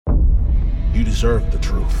you deserve the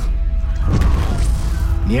truth.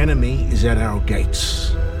 The enemy is at our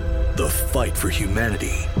gates. The fight for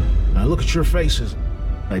humanity. I look at your faces.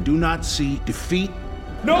 I do not see defeat.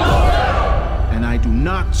 No! And I do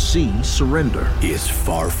not see surrender. Is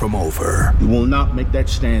far from over. You will not make that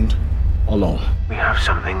stand alone. We have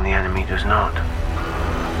something the enemy does not.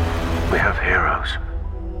 We have heroes.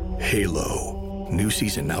 Halo. New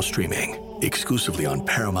season now streaming. Exclusively on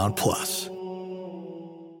Paramount+.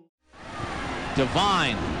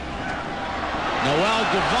 Devine. Noel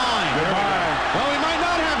Devine. Well, we might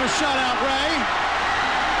not have a shutout, Ray.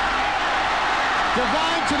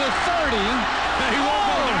 Devine to the 30. He won't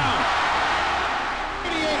go down.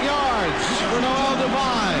 88 yards for Noel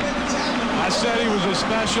Devine. I said he was a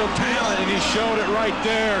special talent, and he showed it right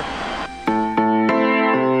there.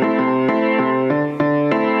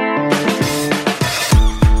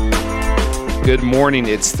 Good morning.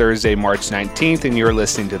 It's Thursday, March 19th, and you're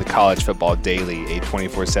listening to the College Football Daily, a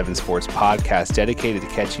 24/7 sports podcast dedicated to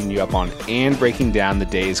catching you up on and breaking down the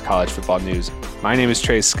day's college football news. My name is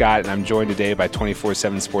Trey Scott, and I'm joined today by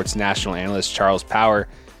 24/7 sports national analyst Charles Power,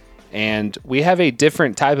 and we have a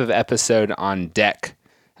different type of episode on deck.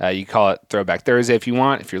 You call it Throwback Thursday if you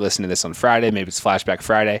want. If you're listening to this on Friday, maybe it's Flashback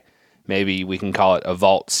Friday. Maybe we can call it a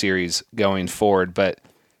Vault series going forward. But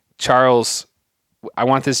Charles, I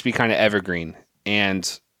want this to be kind of evergreen,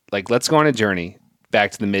 and let's go on a journey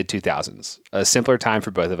back to the mid-2000s, a simpler time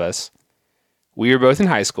for both of us. We were both in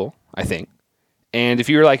high school, I think, and if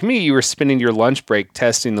you were like me, you were spending your lunch break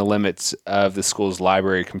testing the limits of the school's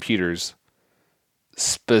library computers,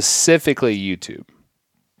 specifically YouTube.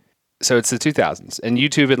 So it's the 2000s, and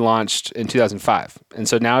YouTube had launched in 2005, and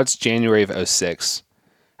so now it's January of 2006.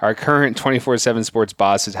 Our current 24/7 sports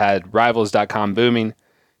boss has had Rivals.com booming.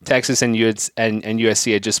 Texas and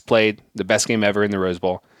USC had just played the best game ever in the Rose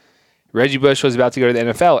Bowl. Reggie Bush was about to go to the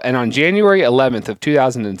NFL, and on January 11th of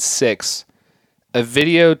 2006, a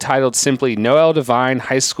video titled simply Noel Devine,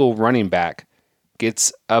 high school running back,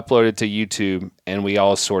 gets uploaded to YouTube, and we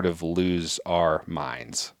all sort of lose our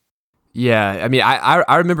minds. Yeah, I mean,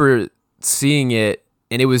 I remember seeing it,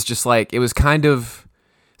 and it was just like, it's kind of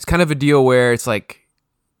a deal where it's like,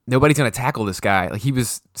 nobody's going to tackle this guy. Like, he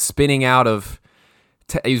was spinning out of...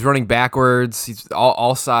 he was running backwards. He's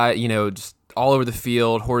all side, just all over the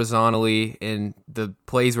field horizontally, and the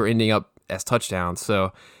plays were ending up as touchdowns.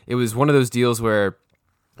 So it was one of those deals where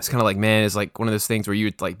it's kind of like, man, it's like one of those things where you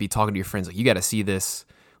would like be talking to your friends, like, you got to see this.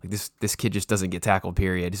 Like this kid just doesn't get tackled,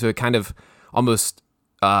 period. So it kind of almost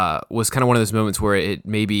was kind of one of those moments where it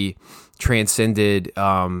maybe transcended,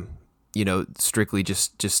 strictly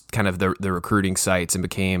just kind of the recruiting sites and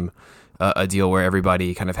became a deal where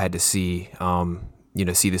everybody kind of had to see.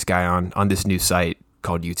 See this guy on this new site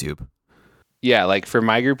called YouTube. Yeah, like for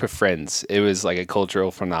my group of friends, it was like a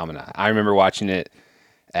cultural phenomenon. I remember watching it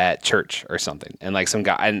at church or something, and like some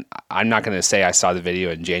guy, and I'm not going to say I saw the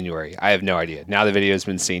video in January. I have no idea. Now the video has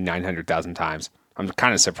been seen 900,000 times. I'm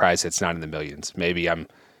kind of surprised it's not in the millions. Maybe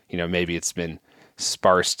maybe it's been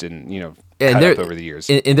sparsed and cut up over the years.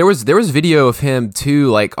 And there was video of him too,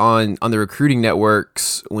 like on the recruiting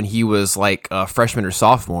networks when he was like a freshman or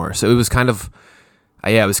sophomore. So it was kind of.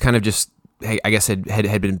 It was kind of just, hey, I guess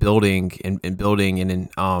had been building and building, and then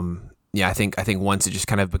I think once it just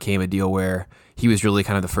kind of became a deal where he was really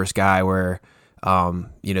kind of the first guy where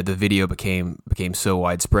the video became so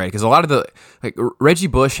widespread, because a lot of the Reggie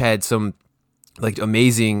Bush had some like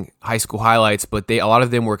amazing high school highlights, but a lot of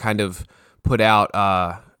them were kind of put out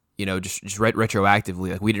just retroactively.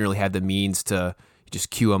 Like, we didn't really have the means to just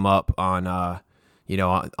queue them up on on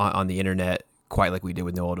the internet quite like we did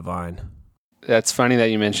with Noel Devine. That's funny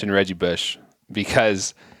that you mentioned Reggie Bush,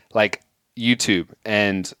 because like YouTube,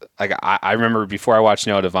 and like I remember before I watched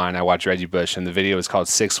Noel Devine, I watched Reggie Bush, and the video was called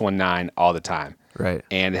 619 all the time. Right.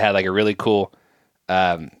 And it had like a really cool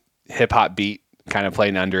hip hop beat kind of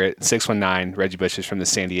playing under it. 619, Reggie Bush is from the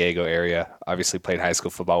San Diego area, obviously played high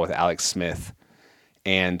school football with Alex Smith.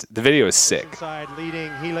 And the video is sick. Inside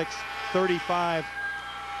leading Helix 35-7,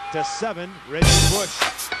 Reggie Bush.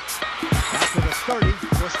 Back to the 30,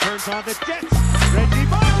 Bush turns on the Jets. Reggie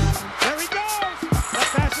Bush, there he goes! The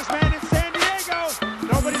fastest man in San Diego!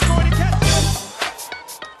 Nobody's going to catch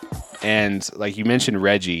him! And like you mentioned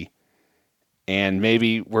Reggie, and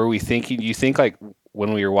maybe you think like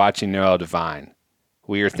when we were watching Noel Devine,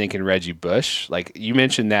 we were thinking Reggie Bush. Like you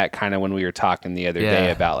mentioned that kind of when we were talking the other day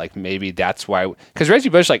about like maybe that's why, because Reggie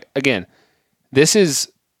Bush, like again, this is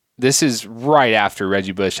right after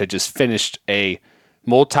Reggie Bush had just finished a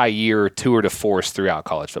multi-year tour de force throughout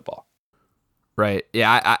college football. Right.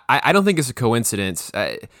 Yeah. I don't think it's a coincidence.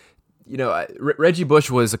 Reggie Bush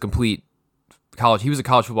was a complete college. He was a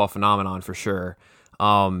college football phenomenon for sure.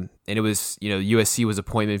 And it was, USC was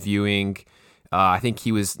appointment viewing. I think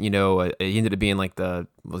he was, he ended up being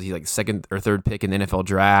was he like second or third pick in the NFL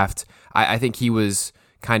draft? I think he was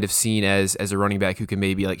kind of seen as a running back who can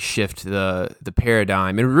maybe like shift the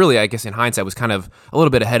paradigm. And really, I guess in hindsight, was kind of a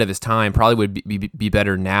little bit ahead of his time. Probably would be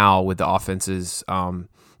better now with the offenses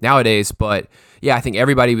nowadays. But yeah, I think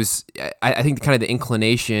everybody was. I think kind of the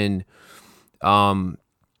inclination for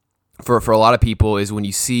a lot of people is when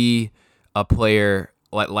you see a player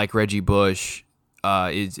like Reggie Bush,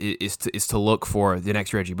 is to look for the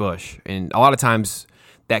next Reggie Bush, and a lot of times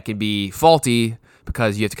that can be faulty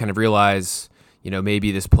because you have to kind of realize,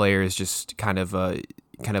 maybe this player is just kind of a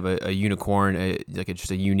unicorn,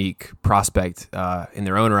 just a unique prospect in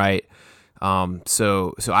their own right.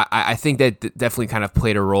 So I think that definitely kind of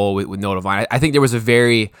played a role with Noel Devine. I think there was a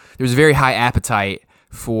very high appetite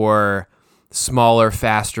for smaller,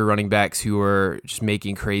 faster running backs who were just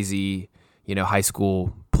making crazy, high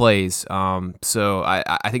school plays. So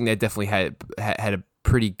I think that definitely had a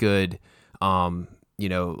pretty good,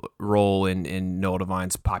 role in Noel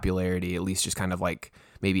Devine's popularity, at least just kind of like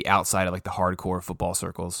maybe outside of like the hardcore football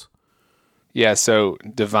circles. Yeah. So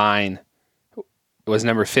Devine was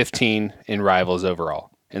number 15 in Rivals overall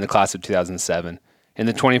in the class of 2007 in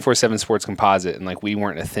the 24/7 Sports Composite. And we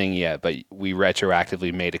weren't a thing yet, but we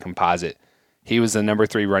retroactively made a composite. He was the number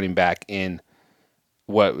 3 running back in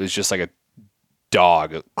what was just like a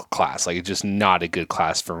dog class, it's just not a good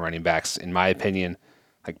class for running backs, in my opinion.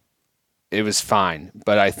 It was fine,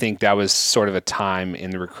 but I think that was sort of a time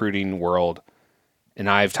in the recruiting world, and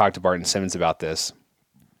I've talked to Barton Simmons about this,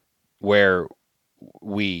 where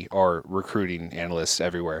we are recruiting analysts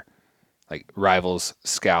everywhere, like Rivals,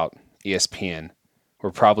 Scout, ESPN,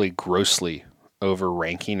 we're probably grossly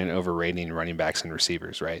overranking and overrating running backs and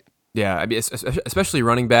receivers, right? Yeah, I mean, especially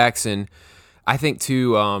running backs, and I think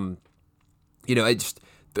too,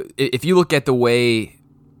 if you look at the way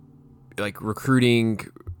recruiting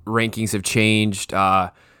rankings have changed,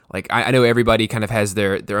 I know everybody kind of has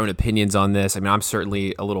their own opinions on this. I mean, I'm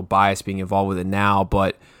certainly a little biased being involved with it now,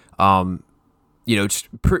 but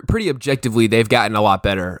just pretty objectively, they've gotten a lot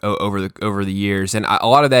better over the years, and a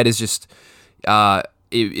lot of that is just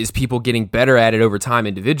is people getting better at it over time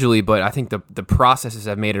individually. But I think the processes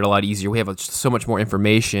have made it a lot easier. We have so much more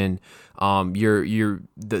information.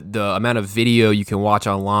 The amount of video you can watch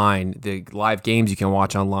online, the live games you can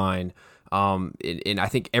watch online. And I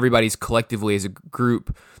think everybody's collectively as a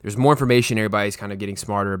group, there's more information. Everybody's kind of getting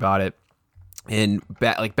smarter about it. And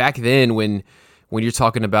back then when you're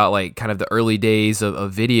talking about kind of the early days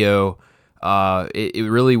of video, it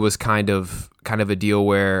really was kind of a deal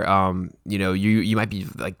where, you might be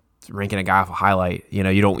ranking a guy off a highlight,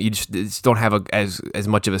 you just don't have as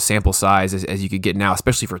much of a sample size as you could get now,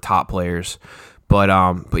 especially for top players. But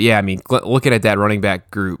yeah, I mean, looking at that running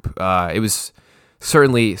back group, it was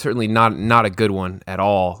certainly not a good one at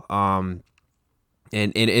all. And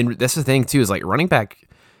that's the thing too, is running back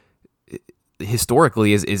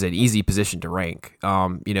historically is an easy position to rank.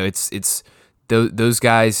 It's those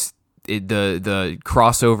guys, the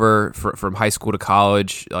crossover from high school to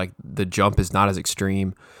college, the jump is not as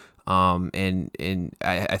extreme. And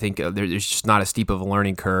I think there's just not as steep of a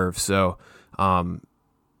learning curve. So,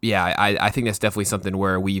 yeah, I think that's definitely something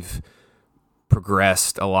where we've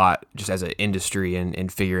progressed a lot just as an industry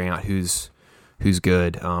and figuring out who's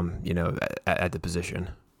good, at the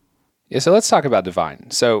position. Yeah, so let's talk about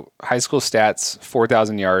Devine. So high school stats,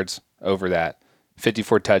 4,000 yards over that,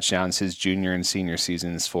 54 touchdowns his junior and senior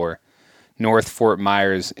seasons for North Fort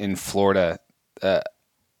Myers in Florida. A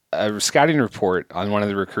scouting report on one of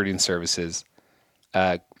the recruiting services,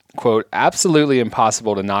 quote, absolutely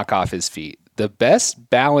impossible to knock off his feet. The best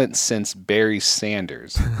balance since Barry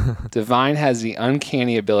Sanders. Devine has the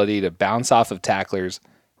uncanny ability to bounce off of tacklers,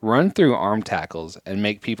 run through arm tackles, and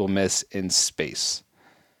make people miss in space.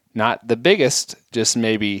 Not the biggest, just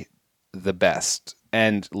maybe the best.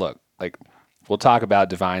 And look, we'll talk about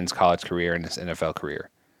Devine's college career and his NFL career.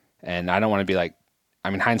 And I don't want to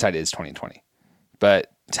be hindsight is 2020.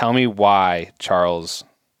 But tell me why, Charles,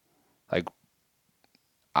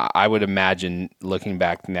 I would imagine looking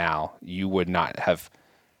back now, you would not have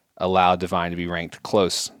allowed Devine to be ranked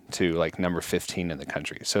close to number 15 in the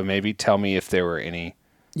country. So maybe tell me if there were any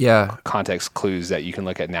context clues that you can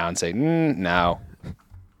look at now and say, no.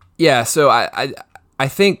 Yeah, so I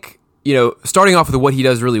think, starting off with what he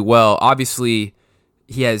does really well, obviously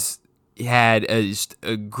he had a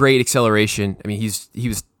great acceleration. I mean, he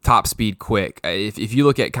was top speed quick. If you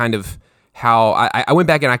look at kind of how I went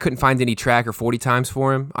back and I couldn't find any track or 40 times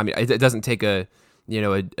for him. I mean, it doesn't take a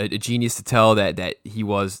a genius to tell that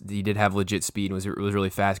he did have legit speed and was really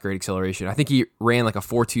fast, great acceleration. I think he ran like a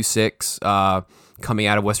 4.26 coming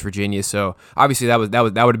out of West Virginia. So obviously that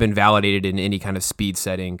would have been validated in any kind of speed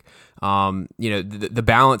setting. The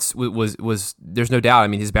balance was there's no doubt. I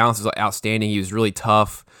mean, his balance was outstanding. He was really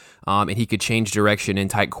tough, and he could change direction in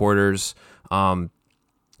tight quarters.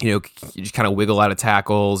 Just kind of wiggle out of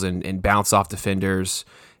tackles and bounce off defenders.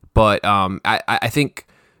 But I think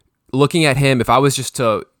looking at him, if I was just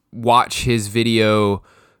to watch his video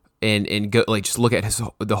and go just look at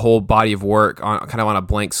the whole body of work on a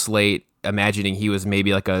blank slate, imagining he was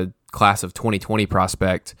maybe like a class of 2020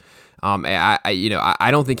 prospect, I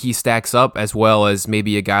don't think he stacks up as well as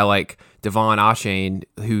maybe a guy like Devon Achane,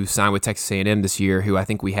 who signed with Texas A&M this year, who I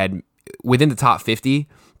think we had within the top 50,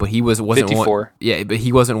 but he wasn't 54. One. Yeah, but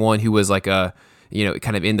he wasn't one who was like a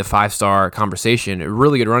kind of in the 5-star conversation. A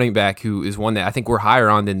really good running back who is one that I think we're higher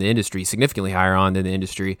on than the industry, significantly higher on than the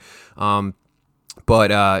industry. Is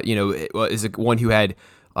one who had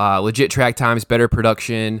legit track times, better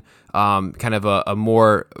production, kind of a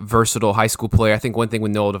more versatile high school player. I think one thing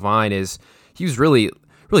with Noel Devine is he was really,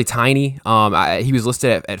 really tiny. He was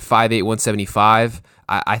listed at 5'8", 175.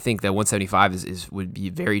 I think that 175 would be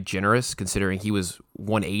very generous considering he was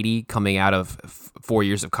 180 coming out of 4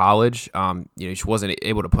 years of college. He just wasn't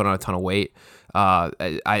able to put on a ton of weight.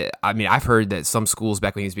 I've heard that some schools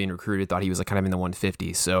back when he was being recruited thought he was like kind of in the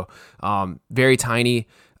 150s. So very tiny.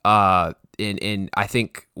 And I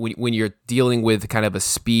think when you're dealing with kind of a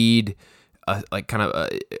speed, like kind of a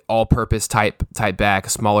all-purpose type back, a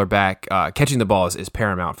smaller back, catching the ball is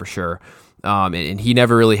paramount for sure. And he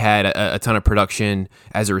never really had a ton of production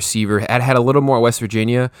as a receiver. Had a little more at West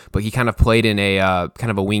Virginia, but he kind of played in a kind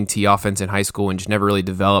of a wing T offense in high school and just never really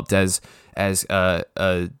developed as a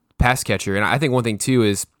pass catcher. And I think one thing too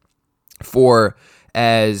is for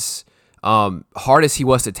as hard as he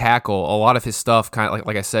was to tackle, a lot of his stuff kind of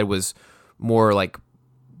like I said was more like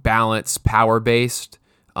balance, power based.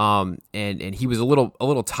 And he was a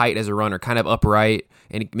little tight as a runner, kind of upright.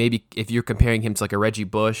 And maybe if you're comparing him to like a Reggie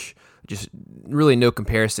Bush, just really no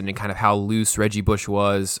comparison in kind of how loose Reggie Bush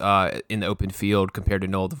was in the open field compared to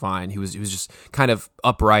Noel Devine. He was just kind of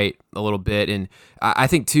upright a little bit. And I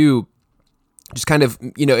think too, just kind of,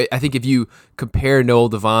 I think if you compare Noel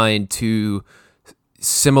Devine to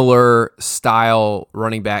similar style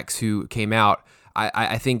running backs who came out,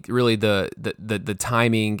 I think really the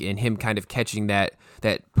timing and him kind of catching that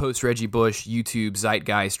post Reggie Bush YouTube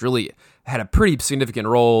zeitgeist really had a pretty significant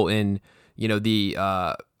role in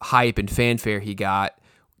the hype and fanfare he got.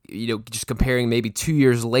 Just comparing maybe 2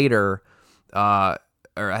 years later, or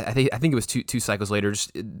I think it was two cycles later.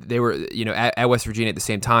 Just they were at West Virginia at the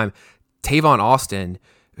same time. Tavon Austin,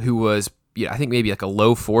 who was I think maybe like a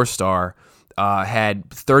low 4-star, had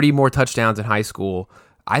 30 more touchdowns in high school.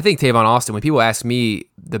 I think Tavon Austin, when people ask me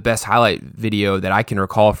the best highlight video that I can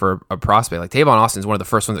recall for a prospect, like Tavon Austin is one of the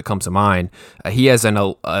first ones that comes to mind. He has an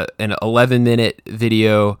 11-minute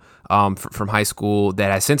video from high school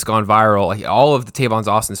that has since gone viral. Like all of the Tavon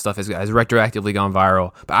Austin stuff has retroactively gone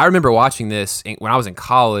viral. But I remember watching this when I was in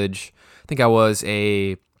college. I think I was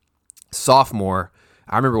a sophomore.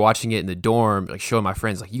 I remember watching it in the dorm, like showing my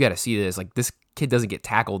friends, like, you got to see this. Like, this kid doesn't get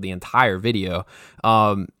tackled the entire video.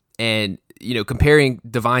 And comparing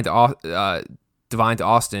Devine to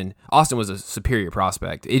Austin was a superior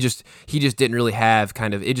prospect. He just didn't really have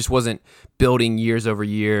it just wasn't building years over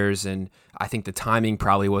years, and I think the timing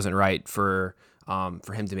probably wasn't right for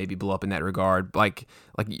him to maybe blow up in that regard. Like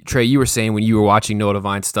Trey, you were saying when you were watching Noel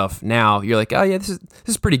Devine stuff now, you're like, oh yeah, this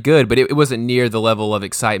is pretty good, but it wasn't near the level of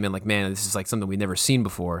excitement. Like, man, this is like something we've never seen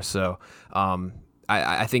before. So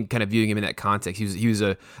I think kind of viewing him in that context, he was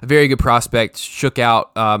a very good prospect, shook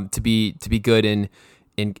out to be good in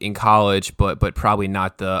college, but probably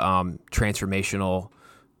not the transformational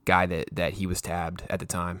guy that he was tabbed at the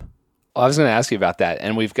time. Well, I was going to ask you about that, and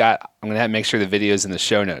I'm going to have to make sure the video's in the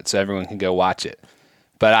show notes so everyone can go watch it.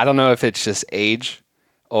 But I don't know if it's just age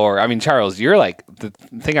or, Charles, you're like, the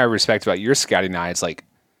thing I respect about your scouting eye is like,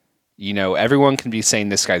 everyone can be saying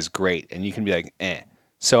this guy's great, and you can be like, eh.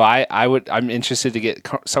 So I'm interested to get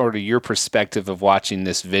sort of your perspective of watching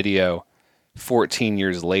this video 14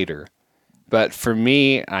 years later. But for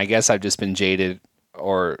me, I guess I've just been jaded,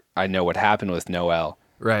 or I know what happened with Noel.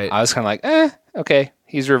 Right. I was kind of like, okay,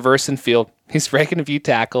 he's reversing field. He's breaking a few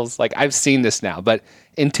tackles. Like, I've seen this now. But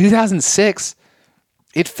in 2006,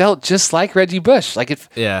 it felt just like Reggie Bush. Like,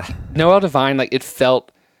 Noel Devine, like, it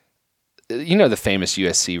felt, the famous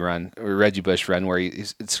USC run, or Reggie Bush run, where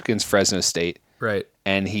it's against Fresno State. Right.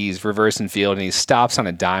 And he's reversing field, and he stops on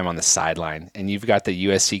a dime on the sideline. And you've got the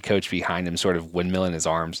USC coach behind him sort of windmilling his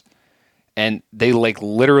arms. And they like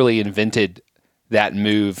literally invented that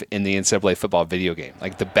move in the NCAA football video game,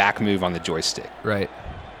 like the back move on the joystick. Right.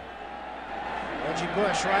 Reggie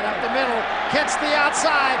Bush right up the middle, gets the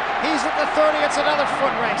outside. He's at the 30. It's another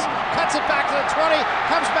foot race. Cuts it back to the 20,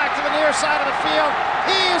 comes back to the near side of the field.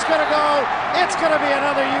 He is going to go. It's going to be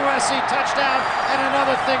another USC touchdown and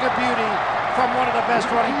another thing of beauty from one of the best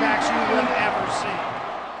running backs you will ever see.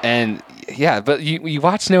 And yeah, but you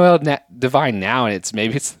watch Noel Devine now, and it's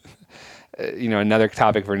another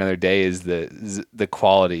topic for another day is the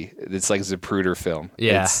quality. It's like Zapruder film.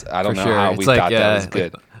 Yeah, I don't know sure. how we thought that was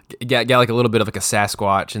good. Got like a little bit of like a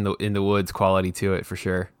Sasquatch in the woods quality to it for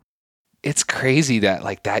sure. It's crazy that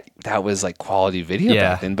like that was like quality video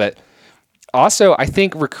back then. But also I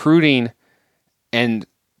think recruiting, and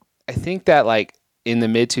I think that like in the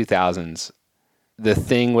mid 2000s, the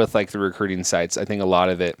thing with like the recruiting sites, I think a lot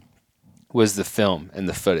of it was the film and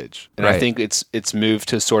the footage. And I think it's moved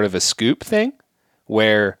to sort of a scoop thing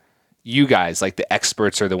where you guys, like the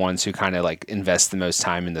experts, are the ones who kind of like invest the most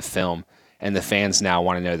time in the film. And the fans now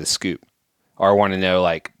want to know the scoop, or want to know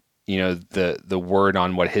like, the word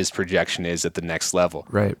on what his projection is at the next level.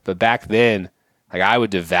 Right. But back then, like I would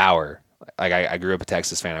devour, like I grew up a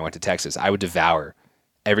Texas fan. I went to Texas. I would devour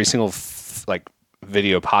every single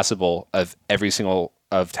video possible of every single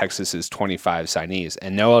of Texas's 25 signees.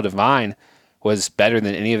 And Noel Devine was better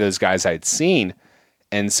than any of those guys I'd seen.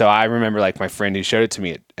 And so I remember like my friend who showed it to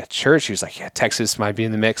me at church, he was like, yeah, Texas might be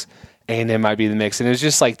in the mix. A&M might be in the mix. And it was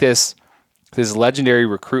just like this legendary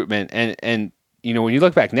recruitment. And when you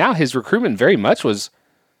look back now, his recruitment very much was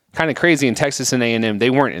kind of crazy. In Texas and A&M, they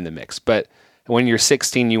weren't in the mix. But when you're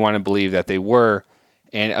 16, you want to believe that they were.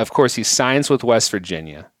 And of course, he signs with West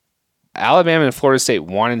Virginia. Alabama and Florida State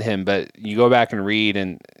wanted him, but you go back and read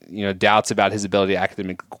and, doubts about his ability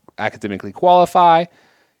to academically qualify,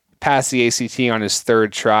 pass the ACT on his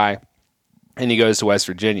third try, and he goes to West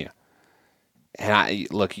Virginia. And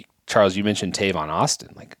look, Charles, you mentioned Tavon Austin.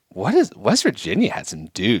 Like, West Virginia had some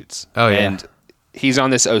dudes. Oh, yeah. And he's on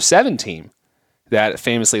this 07 team that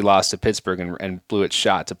famously lost to Pittsburgh and blew its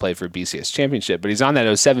shot to play for a BCS championship. But he's on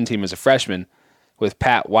that 07 team as a freshman with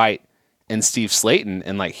Pat White and Steve Slayton.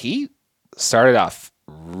 And like, he started off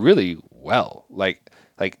really well. Like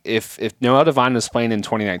if Noel Devine was playing in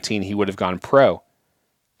 2019, he would have gone pro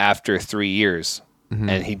after 3 years. Mm-hmm.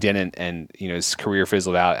 And he didn't. And, his career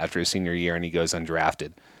fizzled out after his senior year and he goes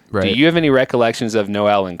undrafted. Right. Do you have any recollections of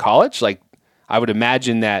Noel in college? Like, I would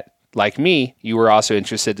imagine that, like me, you were also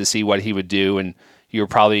interested to see what he would do, and you were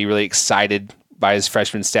probably really excited by his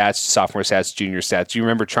freshman stats, sophomore stats, junior stats. Do you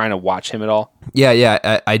remember trying to watch him at all?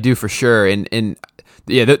 Yeah, I do for sure. And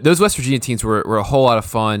those West Virginia teams were a whole lot of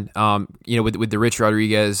fun. With the Rich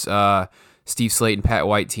Rodriguez, Steve Slayton, Pat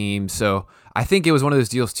White team. So I think it was one of those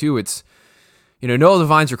deals too. It's Noel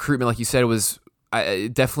Devine's recruitment, like you said, was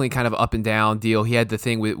definitely kind of up and down deal. He had the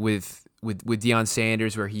thing with Deion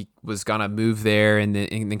Sanders where he was gonna move there and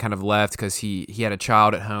then kind of left because he had a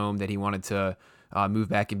child at home that he wanted to move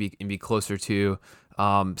back and be closer to.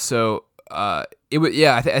 I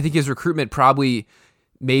think his recruitment probably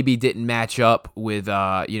maybe didn't match up with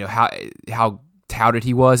how touted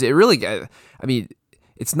he was. It really,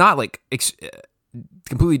 it's not like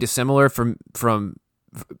completely dissimilar from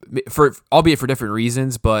albeit for different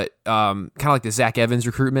reasons, but kind of like the Zach Evans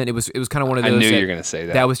recruitment. It was kind of one of those. I knew you were going to say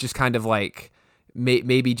that. That was just kind of like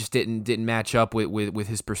maybe just didn't match up with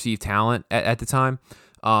his perceived talent at the time.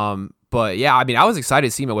 But yeah, I was excited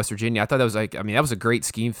to see him at West Virginia. I thought that was that was a great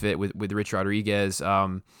scheme fit with Rich Rodriguez,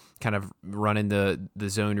 kind of running the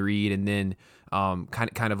zone read, and then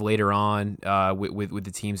kind of later on with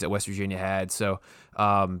the teams that West Virginia had. So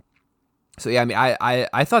yeah,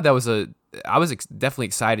 I thought that was I was definitely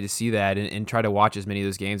excited to see that and try to watch as many of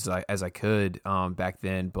those games as I could back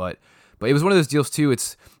then. But it was one of those deals too.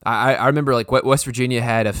 I remember like West Virginia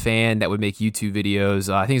had a fan that would make YouTube videos.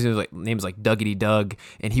 I think his name was like Duggity Doug,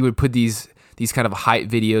 and he would put these kind of hype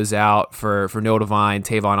videos out for Noel Devine,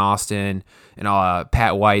 Tavon Austin, and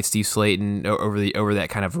Pat White, Steve Slayton over that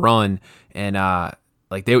kind of run. And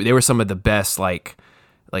they were some of the best like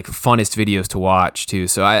funnest videos to watch too.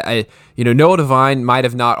 So I Noel Devine might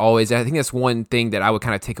have not always. I think that's one thing that I would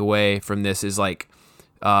kind of take away from this is like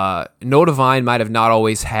Noel Devine might have not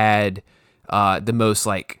always had the most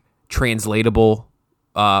like translatable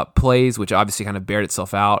plays, which obviously kind of bared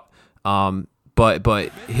itself out.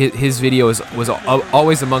 But his video was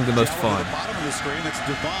always among the most fun. At the bottom of the screen, it's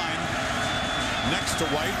Devine next to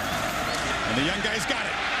White, and the young guy's got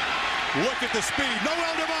it. Look at the speed.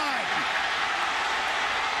 Noel Devine.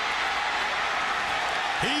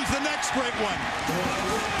 He's the next great one.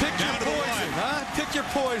 Pick your poison, huh? Pick your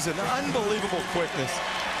poison. Unbelievable quickness.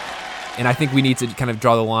 And I think we need to kind of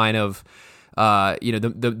draw the line of,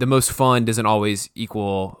 the most fun doesn't always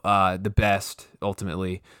equal the best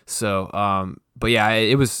ultimately. So, but yeah,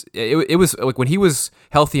 it was like when he was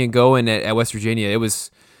healthy and going at West Virginia, it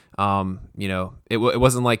was, it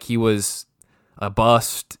wasn't like he was a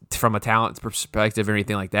bust from a talent perspective or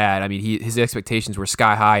anything like that. I mean, his expectations were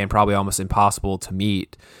sky high and probably almost impossible to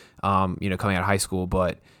meet, coming out of high school.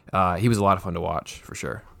 But he was a lot of fun to watch for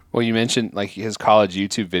sure. Well, you mentioned like his college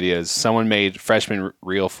YouTube videos. Someone made freshman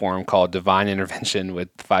reel for him called Divine Intervention with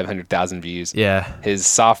 500,000 views. Yeah. His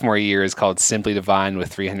sophomore year is called Simply Divine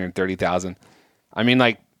with 330,000. I mean,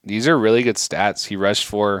 like, these are really good stats. He rushed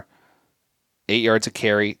for 8 yards a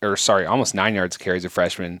carry, almost 9 yards a carry as a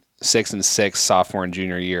freshman, 6 and 6 sophomore and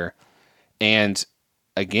junior year. And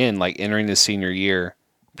again, like entering his senior year,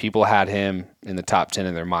 people had him in the top 10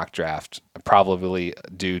 in their mock draft, probably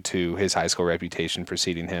due to his high school reputation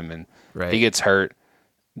preceding him. And He gets hurt.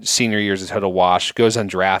 Senior year is a total wash, goes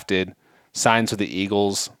undrafted, signs with the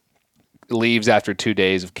Eagles, leaves after 2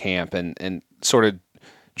 days of camp, and sort of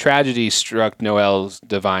tragedy struck Noel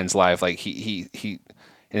Devine's life. Like he in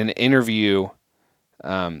an interview,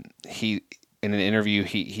 he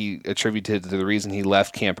attributed the reason he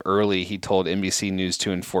left camp early. He told NBC News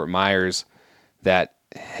 2 in Fort Myers that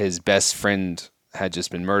his best friend had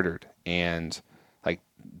just been murdered. And like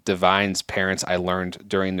Devine's parents, I learned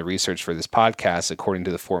during the research for this podcast, according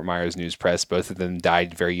to the Fort Myers News Press, both of them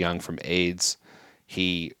died very young from AIDS.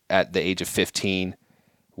 He, at the age of 15,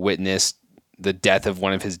 witnessed the death of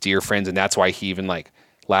one of his dear friends, and that's why he even like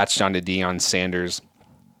latched onto Deion Sanders.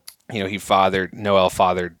 Noel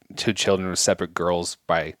fathered 2 children with separate girls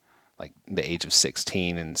by like the age of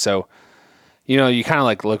 16. And so, you kind of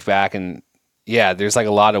like look back and yeah, there's like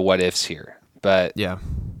a lot of what ifs here, but yeah,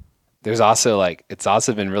 there's also like, it's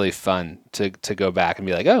also been really fun to go back and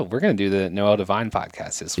be like, oh, we're going to do the Noel Devine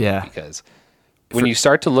podcast this week. Yeah. Because when you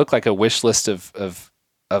start to look like a wish list of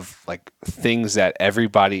like things that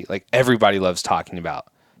everybody loves talking about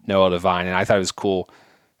Noel Devine. And I thought it was cool.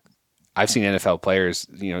 I've seen NFL players,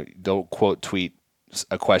 they'll quote tweet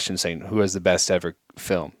a question saying, who has the best ever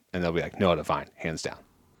film? And they'll be like, Noel Devine, hands down.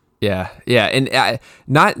 Yeah. Yeah. And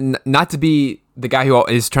not to be the guy who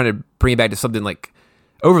is trying to bring it back to something like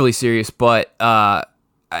overly serious, but I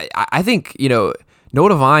think, Noel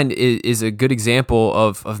Devine is a good example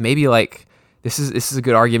of maybe like, this is a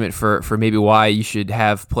good argument for maybe why you should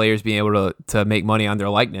have players being able to make money on their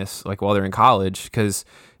likeness, like while they're in college. Cause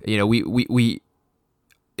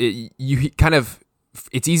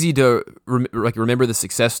it's easy to remember the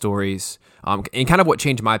success stories. And kind of what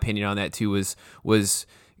changed my opinion on that too was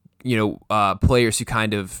players who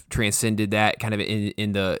kind of transcended that kind of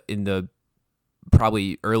in the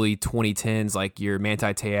probably early 2010s, like your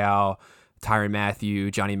Manti Te'o, Tyrann Mathieu,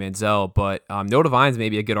 Johnny Manziel, but Noel Devine's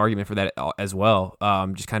maybe a good argument for that as well.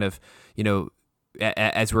 Just kind of,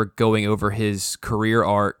 as we're going over his career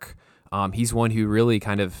arc, he's one who really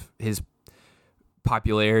kind of his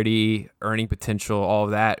popularity, earning potential, all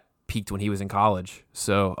of that peaked when he was in college.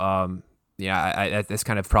 So, that's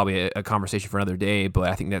kind of probably a conversation for another day, but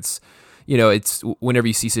I think that's, it's whenever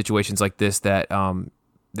you see situations like this that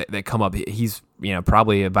that come up, he's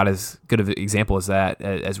probably about as good of an example as that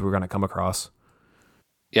as we're going to come across.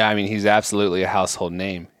 Yeah, I mean, he's absolutely a household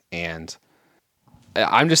name, and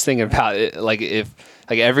I'm just thinking about it, like if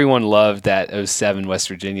like everyone loved that 2007 West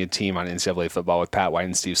Virginia team on NCAA football with Pat White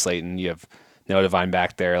and Steve Slayton. You have Noel Devine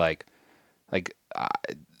back there, like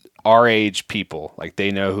our age people, like they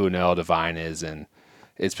know who Noel Devine is, and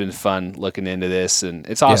it's been fun looking into this, and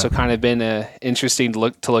it's also kind of been interesting to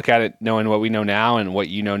look at it, knowing what we know now and what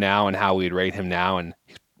you know now and how we'd rate him now. And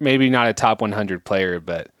maybe not a top 100 player,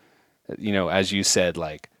 but as you said,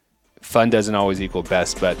 like fun doesn't always equal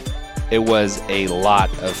best, but it was a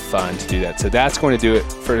lot of fun to do that. So that's going to do it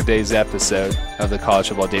for today's episode of the College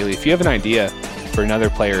Football Daily. If you have an idea for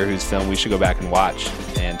another player whose film we should go back and watch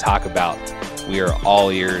and talk about, we are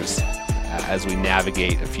all ears as we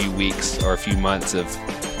navigate a few weeks or a few months of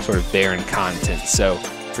sort of barren content. So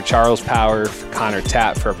for Charles Power, for Connor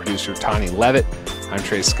Tapp, for our producer Tawny Levitt, I'm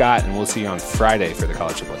Trey Scott, and we'll see you on Friday for the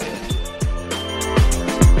College Football Daily.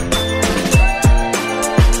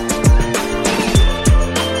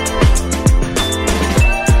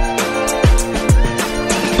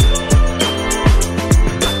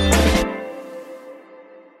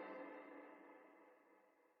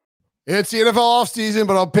 It's the NFL offseason,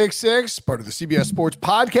 but on Pick Six, part of the CBS Sports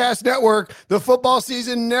Podcast Network, the football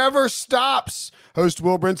season never stops. Host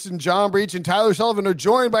Will Brinson, John Breach, and Tyler Sullivan are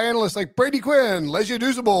joined by analysts like Brady Quinn, Lesia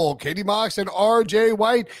Duzable, Katie Mox, and RJ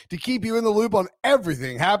White to keep you in the loop on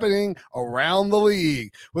everything happening around the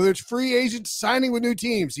league. Whether it's free agents signing with new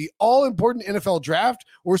teams, the all-important NFL draft,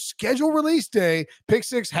 or schedule release day, Pick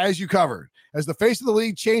Six has you covered. As the face of the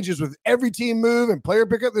league changes with every team move and player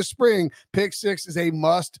pickup this spring, Pick Six is a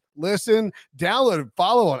must listen. Download and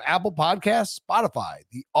follow on Apple Podcasts, Spotify,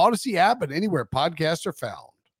 the Odyssey app, and anywhere podcasts are found.